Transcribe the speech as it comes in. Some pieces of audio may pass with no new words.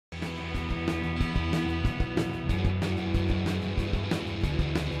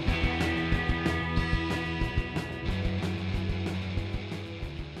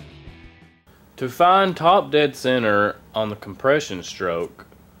To find top dead center on the compression stroke,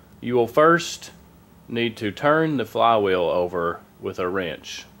 you will first need to turn the flywheel over with a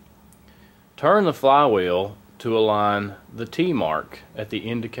wrench. Turn the flywheel to align the T mark at the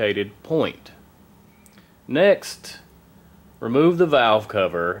indicated point. Next, remove the valve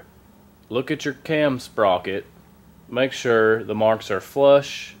cover, look at your cam sprocket, make sure the marks are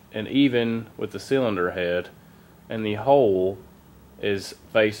flush and even with the cylinder head and the hole is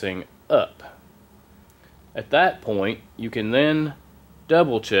facing up. At that point, you can then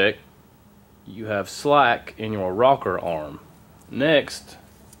double check you have slack in your rocker arm. Next,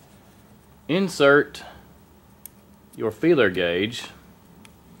 insert your feeler gauge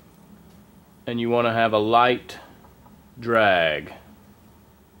and you want to have a light drag.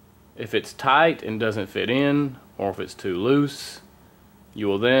 If it's tight and doesn't fit in, or if it's too loose, you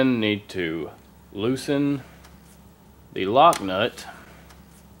will then need to loosen the lock nut,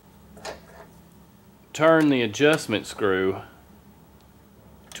 turn the adjustment screw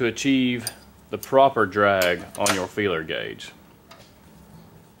to achieve the proper drag on your feeler gauge.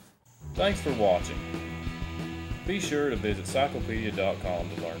 Thanks for watching. Be sure to visit cyclopedia.com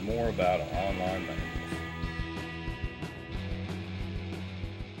to learn more about our online manual.